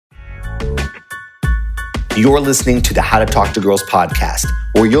You're listening to the How to Talk to Girls podcast,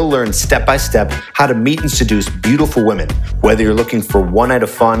 where you'll learn step-by-step how to meet and seduce beautiful women, whether you're looking for one night of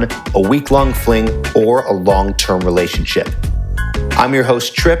fun, a week-long fling, or a long-term relationship. I'm your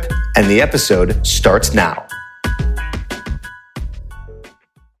host, Trip, and the episode starts now.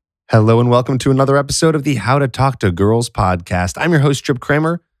 Hello and welcome to another episode of the How to Talk to Girls podcast. I'm your host, Trip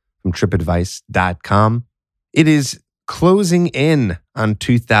Kramer from tripadvice.com. It is closing in on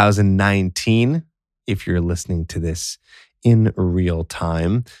 2019, if you're listening to this in real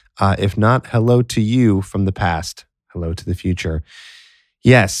time. If not, hello to you from the past. Hello to the future.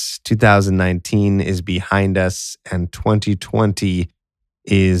 Yes, 2019 is behind us and 2020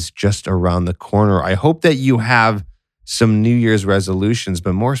 is just around the corner. I hope that you have some New Year's resolutions,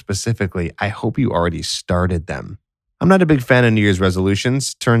 but more specifically, I hope you already started them. I'm not a big fan of New Year's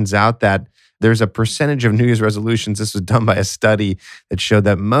resolutions. Turns out that there's a percentage of New Year's resolutions, this was done by a study that showed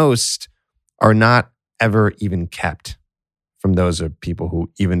that most are not ever even kept from those of people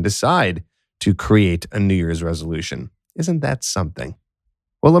who even decide to create a New Year's resolution. Isn't that something?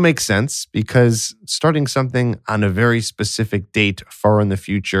 Well, it makes sense because starting something on a very specific date far in the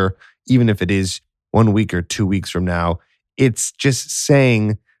future, even if it is 1 week or 2 weeks from now, it's just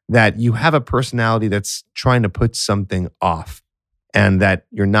saying that you have a personality that's trying to put something off and that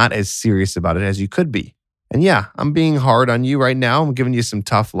you're not as serious about it as you could be. And yeah, I'm being hard on you right now. I'm giving you some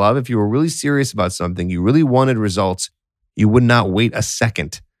tough love. If you were really serious about something, you really wanted results, you would not wait a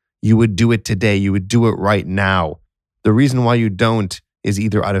second. You would do it today. You would do it right now. The reason why you don't is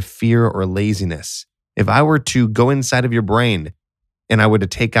either out of fear or laziness. If I were to go inside of your brain and I were to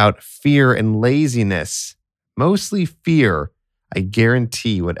take out fear and laziness, mostly fear, I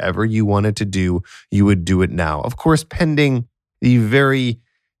guarantee whatever you wanted to do, you would do it now. Of course, pending the very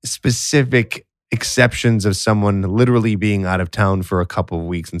specific exceptions of someone literally being out of town for a couple of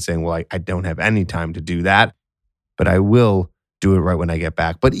weeks and saying, well, I don't have any time to do that, but I will do it right when I get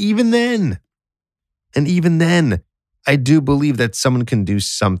back. But even then, I do believe that someone can do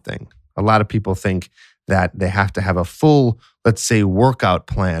something. A lot of people think that they have to have a full, let's say, workout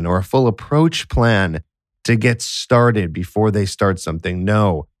plan or a full approach plan to get started before they start something.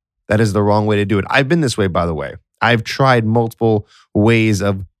 No, that is the wrong way to do it. I've been this way, by the way. I've tried multiple ways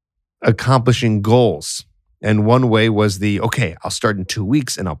of accomplishing goals. And one way was okay, I'll start in 2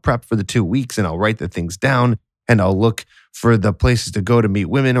 weeks and I'll prep for the 2 weeks and I'll write the things down and I'll look for the places to go to meet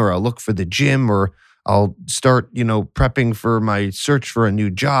women, or I'll look for the gym, or I'll start, prepping for my search for a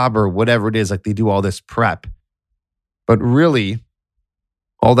new job or whatever it is. Like, they do all this prep. But really,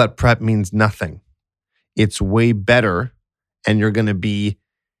 all that prep means nothing. It's way better, and you're going to be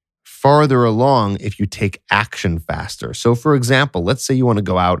farther along if you take action faster. So for example, let's say you want to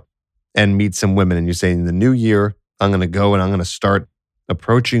go out and meet some women and you say, in the new year, I'm going to go and I'm going to start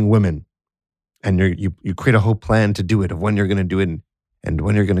approaching women. And you create a whole plan to do it, of when you're going to do it and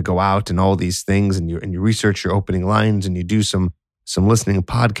when you're going to go out and all these things. And you research your opening lines and you do some listening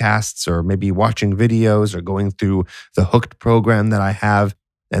podcasts, or maybe watching videos, or going through the Hooked program that I have.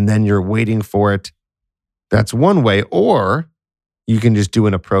 And then you're waiting for it. That's one way. Or you can just do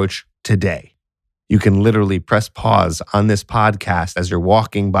an approach today. You can literally press pause on this podcast as you're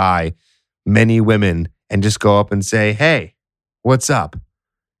walking by many women and just go up and say, hey, what's up?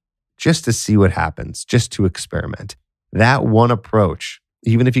 Just to see what happens, just to experiment. That one approach,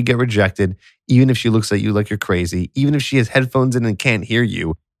 even if you get rejected, even if she looks at you like you're crazy, even if she has headphones in and can't hear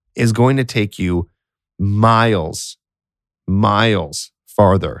you, is going to take you miles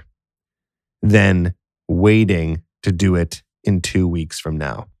farther than waiting to do it in 2 weeks from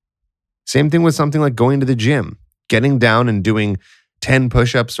now. Same thing with something like going to the gym. Getting down and doing 10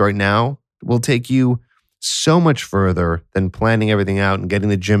 push-ups right now will take you so much further than planning everything out and getting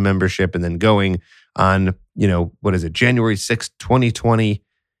the gym membership and then going on, January 6th, 2020,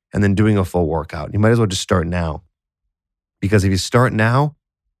 and then doing a full workout. You might as well just start now. Because if you start now,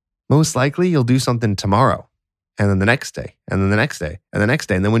 most likely you'll do something tomorrow, and then the next day, and then the next day, and the next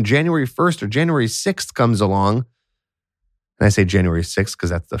day. And then when January 1st or January 6th comes along, and I say January 6th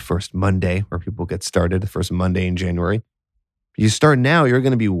because that's the first Monday where people get started, the first Monday in January. You start now, you're going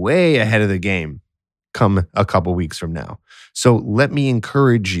to be way ahead of the game come a couple weeks from now. So let me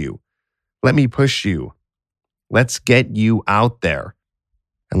encourage you. Let me push you. Let's get you out there,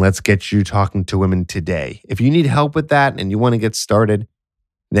 and let's get you talking to women today. If you need help with that and you want to get started,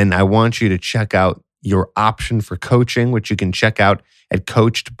 then I want you to check out your option for coaching, which you can check out at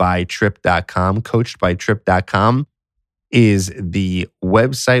coachedbytrip.com. Coachedbytrip.com is the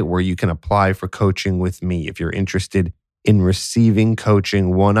website where you can apply for coaching with me if you're interested in receiving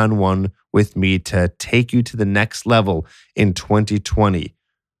coaching one-on-one with me to take you to the next level in 2020.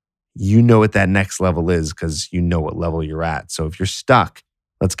 you know what that next level is because you know what level you're at. So if you're stuck,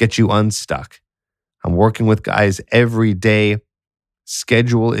 let's get you unstuck. I'm working with guys every day.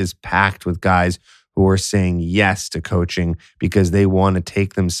 Schedule is packed with guys who are saying yes to coaching because they want to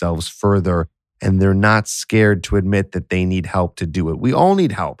take themselves further and they're not scared to admit that they need help to do it. We all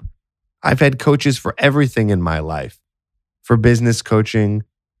need help. I've had coaches for everything in my life, for business coaching,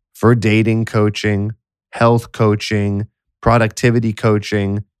 for dating coaching, health coaching, productivity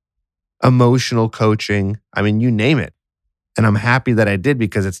coaching, emotional coaching. I mean, you name it. And I'm happy that I did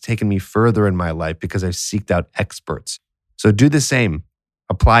because it's taken me further in my life because I've seeked out experts. So do the same.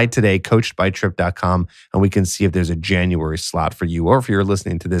 Apply today, coachedbytrip.com, and we can see if there's a January slot for you. Or if you're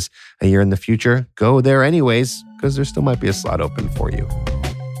listening to this a year in the future, go there anyways, because there still might be a slot open for you.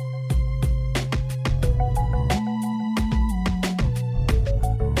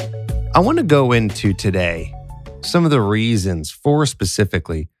 I want to go into today some of the reasons for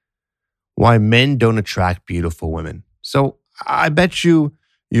specifically why men don't attract beautiful women. So I bet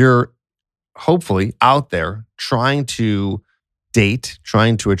you're hopefully out there trying to date,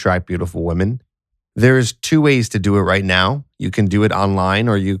 trying to attract beautiful women. There's two ways to do it right now. You can do it online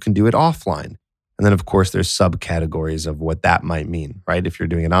or you can do it offline. And then, of course, there's subcategories of what that might mean, right? If you're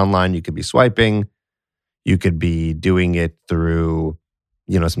doing it online, you could be swiping. You could be doing it through,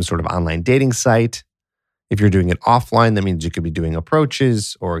 some sort of online dating site. If you're doing it offline, that means you could be doing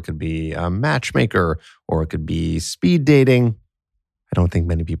approaches, or it could be a matchmaker, or it could be speed dating. I don't think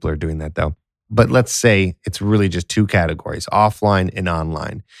many people are doing that though. But let's say it's really just two categories, offline and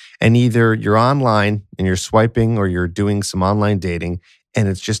online. And either you're online and you're swiping or you're doing some online dating and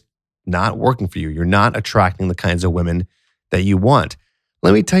it's just not working for you. You're not attracting the kinds of women that you want.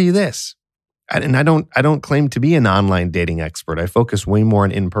 Let me tell you this, and I don't claim to be an online dating expert. I focus way more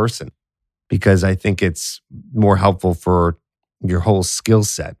on in-person because I think it's more helpful for your whole skill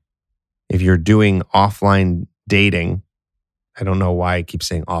set. If you're doing offline dating, I don't know why I keep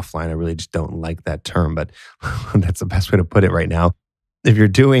saying offline. I really just don't like that term, but that's the best way to put it right now. If you're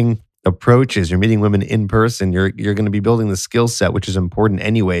doing approaches, you're meeting women in person, you're going to be building the skill set, which is important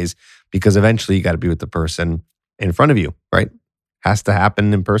anyways, because eventually you got to be with the person in front of you, right? Has to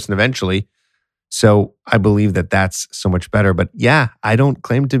happen in person eventually. So I believe that that's so much better. But yeah, I don't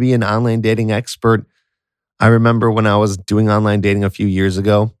claim to be an online dating expert. I remember when I was doing online dating a few years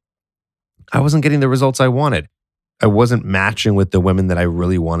ago, I wasn't getting the results I wanted. I wasn't matching with the women that I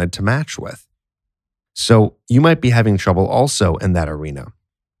really wanted to match with. So you might be having trouble also in that arena.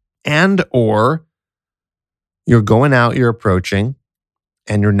 And or you're going out, you're approaching,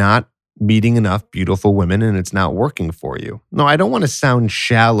 and you're not meeting enough beautiful women and it's not working for you. No, I don't want to sound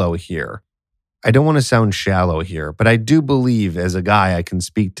shallow here. But I do believe as a guy, I can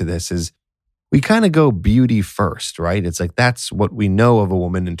speak to this, is we kind of go beauty first, right? It's like that's what we know of a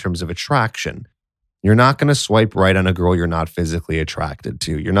woman in terms of attraction. You're not going to swipe right on a girl you're not physically attracted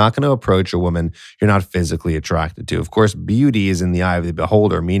to. You're not going to approach a woman you're not physically attracted to. Of course, beauty is in the eye of the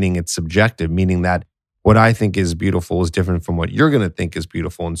beholder, meaning it's subjective, meaning that what I think is beautiful is different from what you're going to think is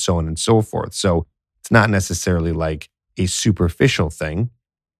beautiful, and so on and so forth. So it's not necessarily like a superficial thing,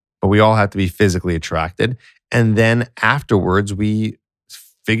 but we all have to be physically attracted. And then afterwards, we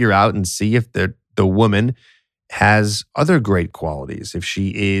figure out and see if the woman has other great qualities, if she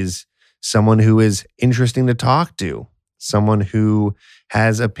is someone who is interesting to talk to, someone who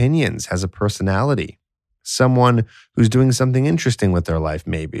has opinions, has a personality, someone who's doing something interesting with their life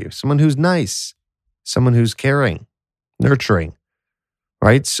maybe, someone who's nice, someone who's caring, nurturing,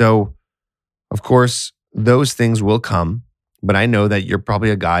 right? So, of course, those things will come, but I know that you're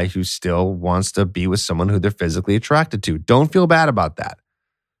probably a guy who still wants to be with someone who they're physically attracted to. Don't feel bad about that.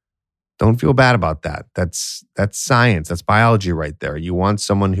 That's science. That's biology right there. You want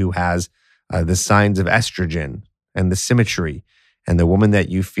someone who has the signs of estrogen and the symmetry, and the woman that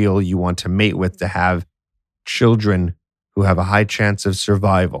you feel you want to mate with to have children who have a high chance of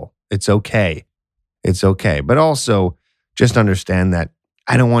survival. It's okay. But also just understand that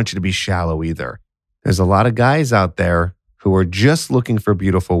I don't want you to be shallow either. There's a lot of guys out there who are just looking for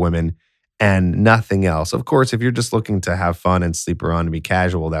beautiful women and nothing else. Of course, if you're just looking to have fun and sleep around and be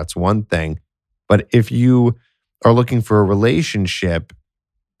casual, that's one thing. But if you are looking for a relationship,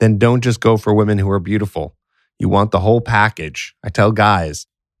 then don't just go for women who are beautiful. You want the whole package. I tell guys,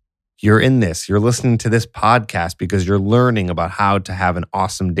 you're in this, you're listening to this podcast because you're learning about how to have an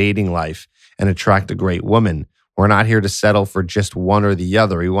awesome dating life and attract a great woman. We're not here to settle for just one or the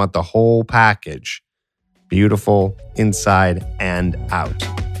other. We want the whole package. Beautiful inside and out.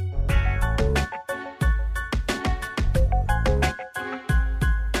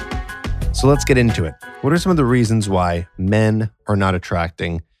 So let's get into it. What are some of the reasons why men are not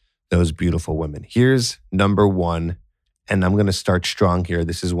attracting those beautiful women. Here's number one, and I'm going to start strong here.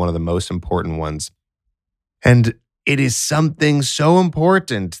 This is one of the most important ones. And it is something so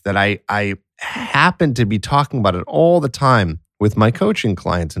important that I happen to be talking about it all the time with my coaching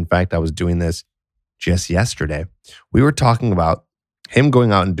clients. In fact, I was doing this just yesterday. We were talking about him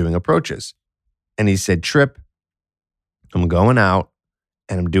going out and doing approaches. And he said, Trip, I'm going out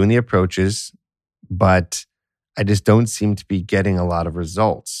and I'm doing the approaches, but I just don't seem to be getting a lot of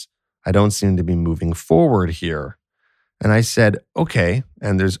results. I don't seem to be moving forward here. And I said, okay.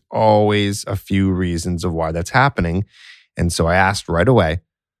 And there's always a few reasons of why that's happening. And so I asked right away,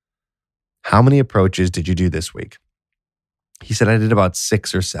 how many approaches did you do this week? He said, I did about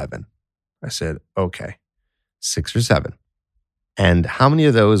 6 or 7. I said, okay, 6 or 7. And how many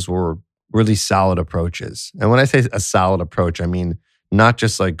of those were really solid approaches? And when I say a solid approach, I mean not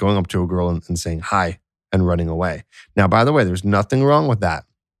just like going up to a girl and saying hi and running away. Now, by the way, there's nothing wrong with that.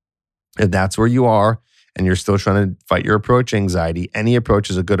 If that's where you are and you're still trying to fight your approach anxiety, any approach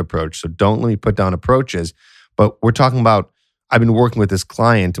is a good approach. So don't let me put down approaches. But we're talking about, I've been working with this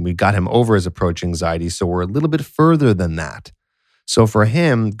client and we got him over his approach anxiety. So we're a little bit further than that. So for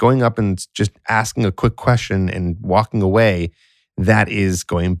him, going up and just asking a quick question and walking away, that is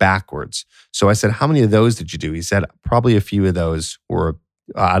going backwards. So I said, how many of those did you do? He said, probably a few of those were,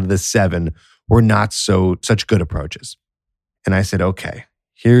 out of the 7, were not such good approaches. And I said, okay,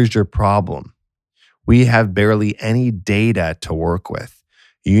 here's your problem. We have barely any data to work with.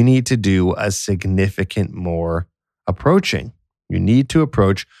 You need to do a significant more approaching. You need to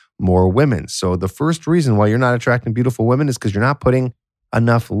approach more women. So the first reason why you're not attracting beautiful women is because you're not putting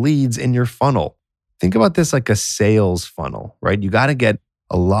enough leads in your funnel. Think about this like a sales funnel, right? You got to get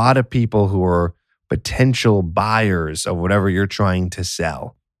a lot of people who are potential buyers of whatever you're trying to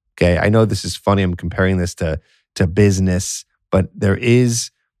sell. Okay, I know this is funny. I'm comparing this to business, but there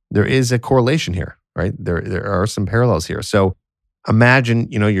is a correlation here, right? There are some parallels here. So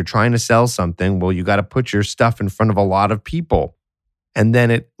imagine, you're trying to sell something. Well, you got to put your stuff in front of a lot of people. And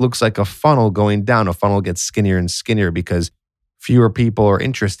then it looks like a funnel going down. A funnel gets skinnier and skinnier because fewer people are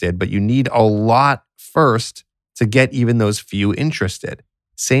interested, but you need a lot first to get even those few interested.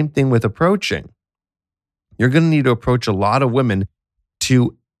 Same thing with approaching. You're going to need to approach a lot of women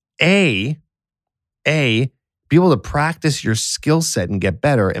to A, be able to practice your skill set and get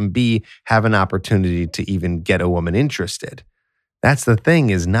better, and B, have an opportunity to even get a woman interested. That's the thing,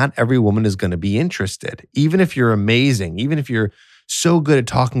 is not every woman is going to be interested. Even if you're amazing, even if you're so good at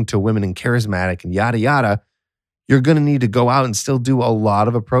talking to women and charismatic and yada, yada, you're going to need to go out and still do a lot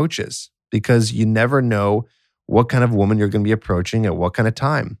of approaches because you never know what kind of woman you're going to be approaching at what kind of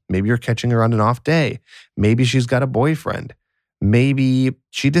time. Maybe you're catching her on an off day. Maybe she's got a boyfriend. Maybe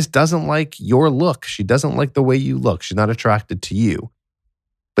she just doesn't like your look. She doesn't like the way you look. She's not attracted to you.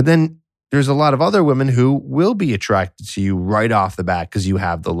 But then there's a lot of other women who will be attracted to you right off the bat because you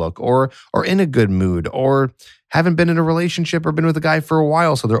have the look, or in a good mood, or haven't been in a relationship or been with a guy for a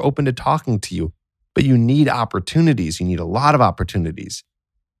while, so they're open to talking to you. But you need opportunities. You need a lot of opportunities.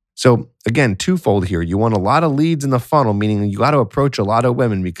 So again, twofold here. You want a lot of leads in the funnel, meaning you got to approach a lot of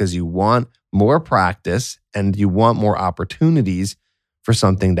women because you want more practice and you want more opportunities for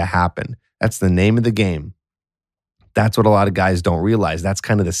something to happen. That's the name of the game. That's what a lot of guys don't realize. That's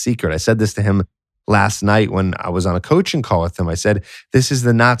kind of the secret. I said this to him last night when I was on a coaching call with him. I said, this is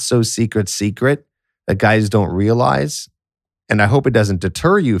the not so secret that guys don't realize. And I hope it doesn't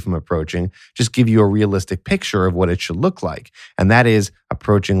deter you from approaching, just give you a realistic picture of what it should look like. And that is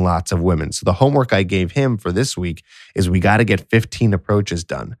approaching lots of women. So the homework I gave him for this week is we got to get 15 approaches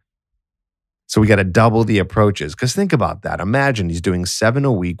done. So we got to double the approaches. Because think about that. Imagine he's doing 7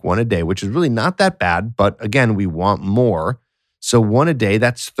 a week, 1 a day, which is really not that bad. But again, we want more. So 1 a day,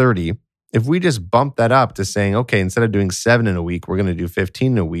 that's 30. If we just bump that up to saying, okay, instead of doing 7 in a week, we're going to do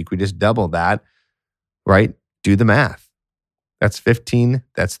 15 in a week. We just double that, right? Do the math. That's 15,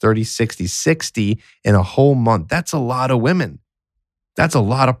 that's 30, 60 in a whole month. That's a lot of women. That's a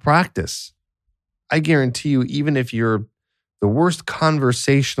lot of practice. I guarantee you, even if you're the worst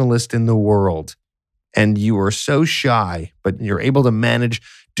conversationalist in the world and you are so shy, but you're able to manage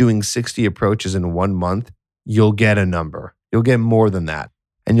doing 60 approaches in 1 month, you'll get a number. You'll get more than that.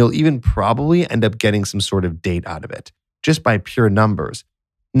 And you'll even probably end up getting some sort of date out of it, just by pure numbers.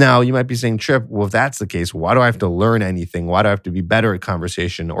 Now, you might be saying, Trip, well, if that's the case, why do I have to learn anything? Why do I have to be better at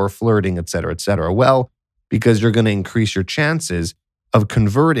conversation or flirting, et cetera, et cetera? Well, because you're going to increase your chances of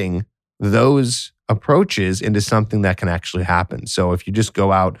converting those approaches into something that can actually happen. So if you just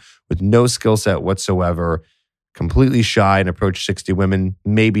go out with no skill set whatsoever, completely shy and approach 60 women,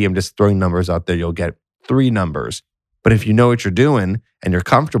 maybe I'm just throwing numbers out there, you'll get 3 numbers. But if you know what you're doing and you're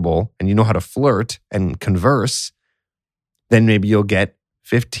comfortable and you know how to flirt and converse, then maybe you'll get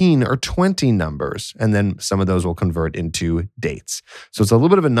 15 or 20 numbers, and then some of those will convert into dates. So it's a little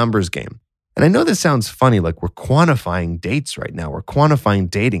bit of a numbers game. And I know this sounds funny, like we're quantifying dates right now. We're quantifying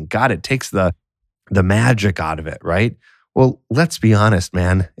dating. God, it takes the magic out of it, right? Well, let's be honest,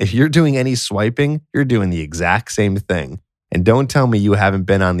 man. If you're doing any swiping, you're doing the exact same thing. And don't tell me you haven't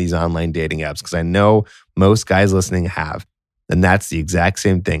been on these online dating apps, because I know most guys listening have. And that's the exact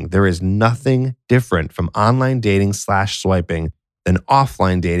same thing. There is nothing different from online dating / swiping than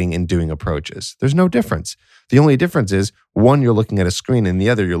offline dating and doing approaches. There's no difference. The only difference is one, you're looking at a screen, and the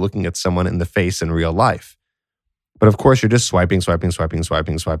other, you're looking at someone in the face in real life. But of course, you're just swiping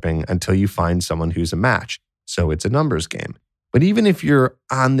until you find someone who's a match. So it's a numbers game. But even if you're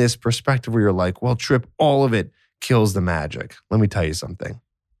on this perspective where you're like, well, Trip, all of it kills the magic. Let me tell you something.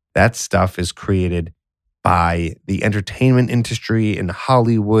 That stuff is created by the entertainment industry and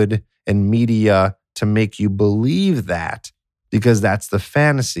Hollywood and media to make you believe that, because that's the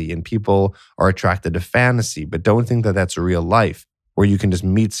fantasy and people are attracted to fantasy. But don't think that that's real life, where you can just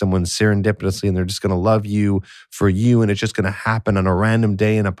meet someone serendipitously and they're just going to love you for you, and it's just going to happen on a random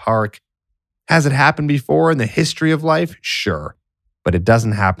day in a park. Has it happened before in the history of life? Sure. But it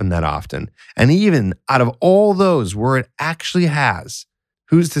doesn't happen that often. And even out of all those where it actually has,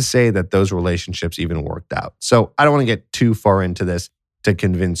 who's to say that those relationships even worked out? So I don't want to get too far into this to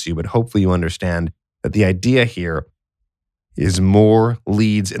convince you, but hopefully you understand that the idea here is more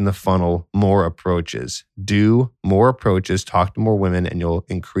leads in the funnel, more approaches. Do more approaches, talk to more women, and you'll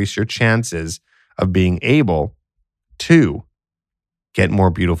increase your chances of being able to get more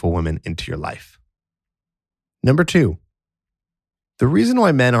beautiful women into your life. Number 2, the reason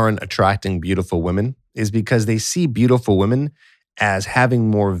why men aren't attracting beautiful women is because they see beautiful women as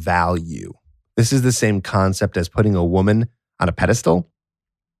having more value. This is the same concept as putting a woman on a pedestal.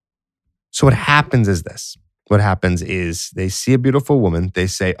 So what happens is this. What happens is they see a beautiful woman, they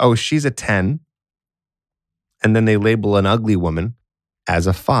say, oh, she's a 10, and then they label an ugly woman as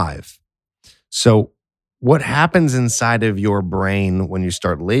a 5. So what happens inside of your brain when you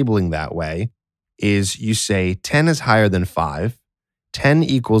start labeling that way is you say 10 is higher than 5, 10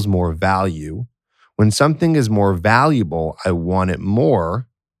 equals more value. When something is more valuable, I want it more.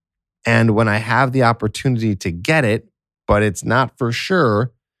 And when I have the opportunity to get it, but it's not for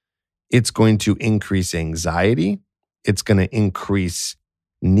sure, it's going to increase anxiety, it's going to increase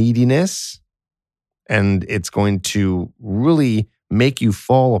neediness, and it's going to really make you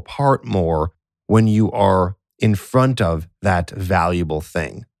fall apart more when you are in front of that valuable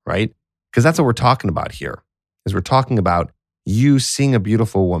thing, right? Because that's what we're talking about here, is we're talking about you seeing a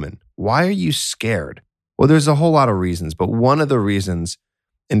beautiful woman. Why are you scared? Well, there's a whole lot of reasons, but one of the reasons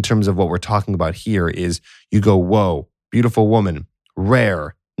in terms of what we're talking about here is you go, whoa, beautiful woman,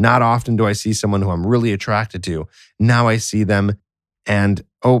 rare. Not often do I see someone who I'm really attracted to. Now I see them and,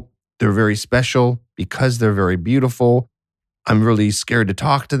 oh, they're very special because they're very beautiful. I'm really scared to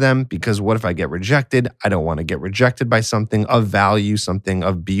talk to them because what if I get rejected? I don't want to get rejected by something of value, something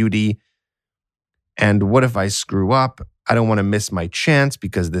of beauty. And what if I screw up? I don't want to miss my chance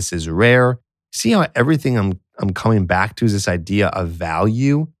because this is rare. See how everything I'm coming back to is this idea of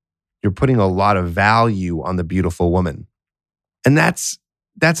value? You're putting a lot of value on the beautiful woman. And that's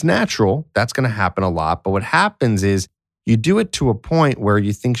natural. That's going to happen a lot. But what happens is you do it to a point where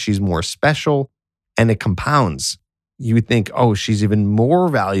you think she's more special and it compounds. You would think, oh, she's even more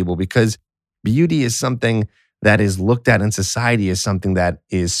valuable because beauty is something that is looked at in society as something that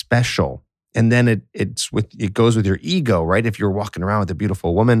is special. And then it goes with your ego, right? If you're walking around with a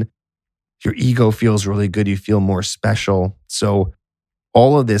beautiful woman, your ego feels really good. You feel more special. So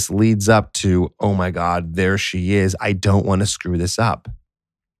all of this leads up to, oh my God, there she is. I don't want to screw this up.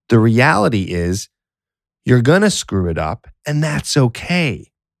 The reality is you're going to screw it up, and that's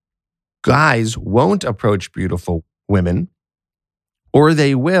okay. Guys won't approach beautiful women, or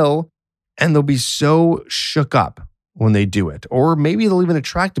they will, and they'll be so shook up when they do it. Or maybe they'll even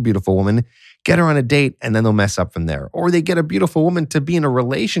attract a beautiful woman, get her on a date, and then they'll mess up from there. Or they get a beautiful woman to be in a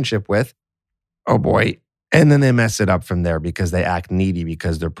relationship with, oh boy, and then they mess it up from there because they act needy,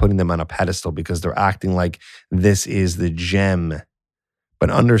 because they're putting them on a pedestal, because they're acting like this is the gem. But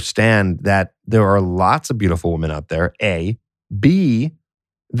understand that there are lots of beautiful women out there, A. B,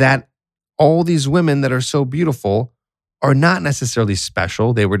 that all these women that are so beautiful are not necessarily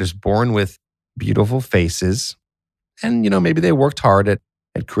special. They were just born with beautiful faces. And, maybe they worked hard at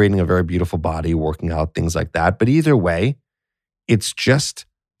creating a very beautiful body, working out, things like that. But either way, it's just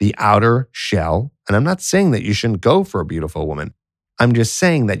the outer shell. And I'm not saying that you shouldn't go for a beautiful woman. I'm just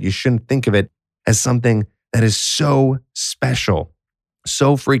saying that you shouldn't think of it as something that is so special,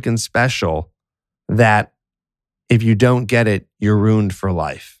 so freaking special that if you don't get it, you're ruined for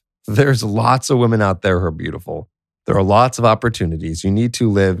life. There's lots of women out there who are beautiful. There are lots of opportunities. You need to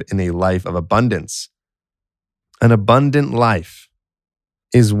live in a life of abundance. An abundant life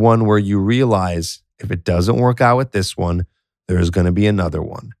is one where you realize if it doesn't work out with this one, there's going to be another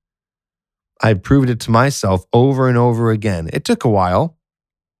one. I've proved it to myself over and over again. It took a while.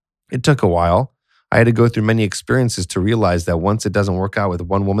 I had to go through many experiences to realize that once it doesn't work out with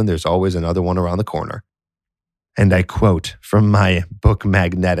one woman, there's always another one around the corner. And I quote from my book,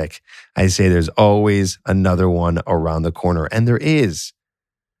 Magnetic. I say there's always another one around the corner. And there is.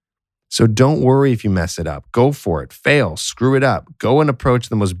 So don't worry if you mess it up. Go for it. Fail. Screw it up. Go and approach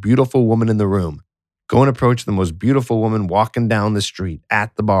the most beautiful woman in the room. Go and approach the most beautiful woman walking down the street,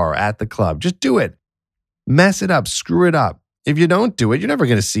 at the bar, at the club. Just do it. Mess it up. Screw it up. If you don't do it, you're never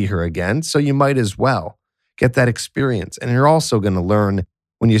going to see her again. So you might as well get that experience. And you're also going to learn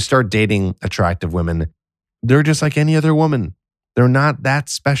when you start dating attractive women, they're just like any other woman. They're not that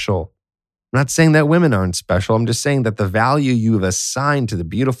special. I'm not saying that women aren't special. I'm just saying that the value you have assigned to the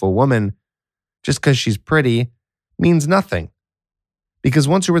beautiful woman just because she's pretty means nothing. Because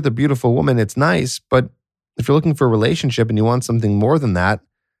once you're with a beautiful woman, it's nice. But if you're looking for a relationship and you want something more than that,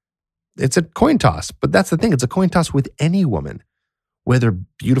 it's a coin toss. But that's the thing. It's a coin toss with any woman, whether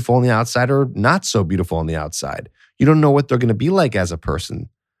beautiful on the outside or not so beautiful on the outside. You don't know what they're going to be like as a person.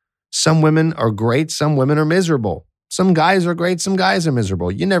 Some women are great. Some women are miserable. Some guys are great. Some guys are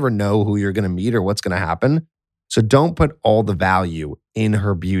miserable. You never know who you're going to meet or what's going to happen. So don't put all the value in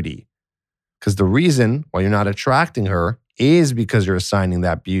her beauty. Because the reason why you're not attracting her is because you're assigning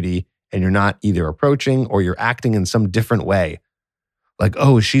that beauty and you're not either approaching or you're acting in some different way. Like,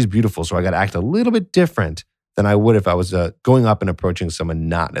 oh, she's beautiful, so I got to act a little bit different than I would if I was going up and approaching someone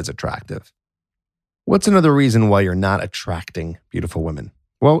not as attractive. What's another reason why you're not attracting beautiful women?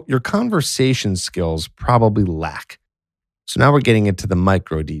 Well, your conversation skills probably lack. So now we're getting into the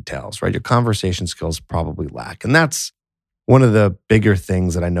micro details, right? Your conversation skills probably lack. And that's one of the bigger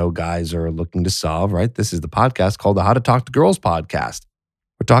things that I know guys are looking to solve, right? This is the podcast called the How to Talk to Girls podcast.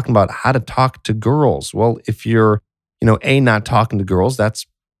 We're talking about how to talk to girls. Well, if you're, not talking to girls, that's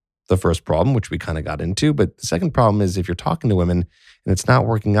the first problem, which we kind of got into. But the second problem is if you're talking to women and it's not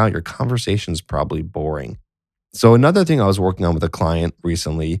working out, your conversation's probably boring. So another thing I was working on with a client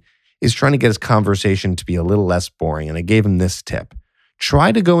recently is trying to get his conversation to be a little less boring. And I gave him this tip.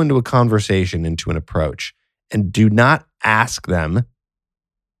 Try to go into a conversation, into an approach, and do not ask them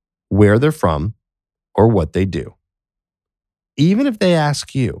where they're from or what they do. Even if they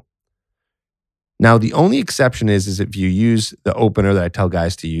ask you. Now, the only exception is if you use the opener that I tell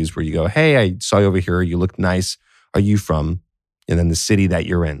guys to use where you go, hey, I saw you over here. You look nice. Are you from, and then the city that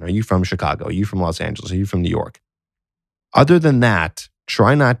you're in? Are you from Chicago? Are you from Los Angeles? Are you from New York? Other than that,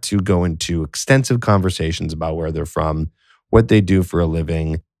 try not to go into extensive conversations about where they're from, what they do for a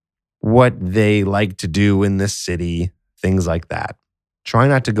living, what they like to do in this city, things like that. Try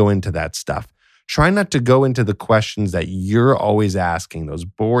not to go into that stuff. Try not to go into the questions that you're always asking, those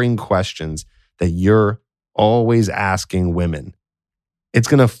boring questions that you're always asking women. It's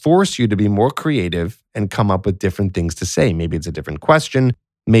going to force you to be more creative and come up with different things to say. Maybe it's a different question.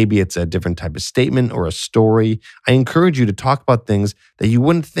 Maybe it's a different type of statement or a story. I encourage you to talk about things that you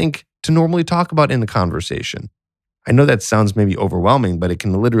wouldn't think to normally talk about in a conversation. I know that sounds maybe overwhelming, but it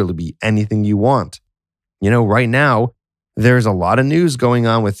can literally be anything you want. Right now, there's a lot of news going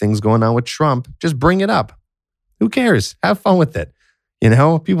on with things going on with Trump. Just bring it up. Who cares? Have fun with it.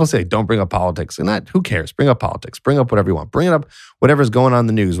 People say, don't bring up politics. And who cares? Bring up politics. Bring up whatever you want. Bring it up whatever's going on in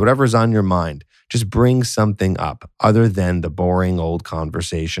the news, whatever's on your mind. Just bring something up other than the boring old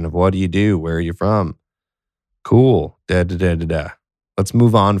conversation of what do you do? Where are you from? Cool. Let's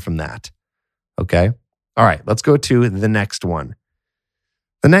move on from that. Okay? All right, let's go to the next one.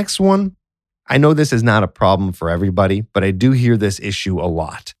 The next one, I know this is not a problem for everybody, but I do hear this issue a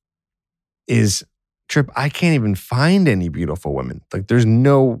lot, is, Trip, I can't even find any beautiful women. Like, there's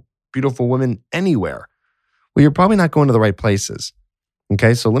no beautiful women anywhere. Well, you're probably not going to the right places.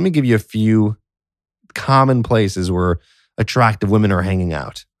 Okay, so let me give you a few common places where attractive women are hanging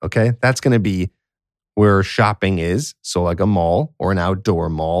out. Okay, that's going to be where shopping is. So like a mall or an outdoor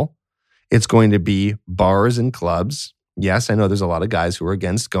mall. It's going to be bars and clubs. Yes, I know there's a lot of guys who are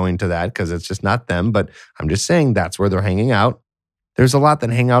against going to that because it's just not them, but I'm just saying that's where they're hanging out. There's a lot that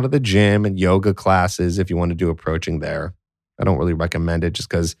hang out at the gym and yoga classes if you want to do approaching there. I don't really recommend it just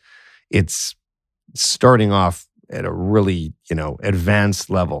because it's starting off at a really, advanced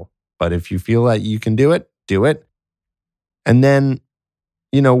level. But if you feel that you can do it, do it. And then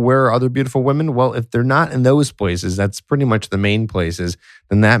where are other beautiful women? Well, if they're not in those places, that's pretty much the main places,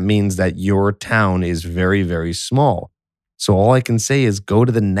 then that means that your town is very, very small. So all I can say is go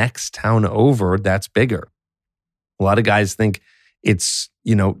to the next town over that's bigger. A lot of guys think it's,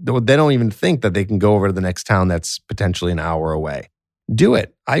 they don't even think that they can go over to the next town that's potentially an hour away. Do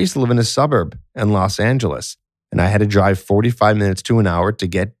it. I used to live in a suburb in Los Angeles, and I had to drive 45 minutes to an hour to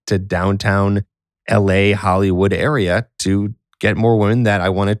get to downtown LA, Hollywood area to get more women that I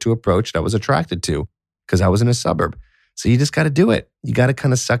wanted to approach, that I was attracted to, because I was in a suburb. So you just got to do it. You got to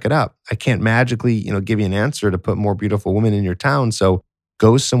kind of suck it up. I can't magically, give you an answer to put more beautiful women in your town. So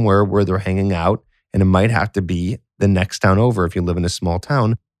go somewhere where they're hanging out, and it might have to be the next town over if you live in a small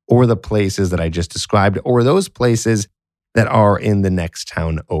town, or the places that I just described, or those places that are in the next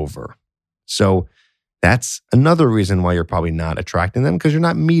town over. So that's another reason why you're probably not attracting them, because you're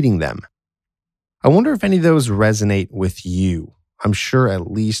not meeting them. I wonder if any of those resonate with you. I'm sure at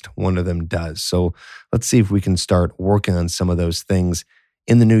least one of them does. So let's see if we can start working on some of those things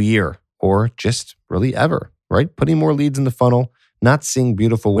in the new year, or just really ever, right? Putting more leads in the funnel, not seeing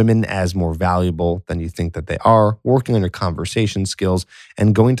beautiful women as more valuable than you think that they are, working on your conversation skills,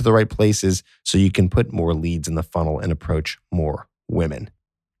 and going to the right places so you can put more leads in the funnel and approach more women.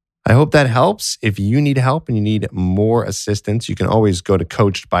 I hope that helps. If you need help and you need more assistance, you can always go to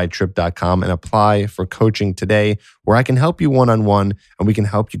coachedbytrip.com and apply for coaching today, where I can help you one-on-one, and we can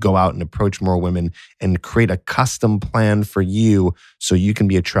help you go out and approach more women and create a custom plan for you so you can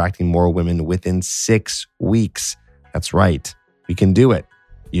be attracting more women within 6 weeks. That's right. We can do it.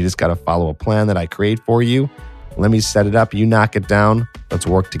 You just got to follow a plan that I create for you. Let me set it up. You knock it down. Let's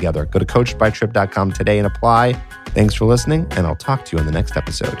work together. Go to coachedbytrip.com today and apply. Thanks for listening, and I'll talk to you in the next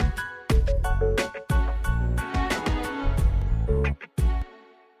episode.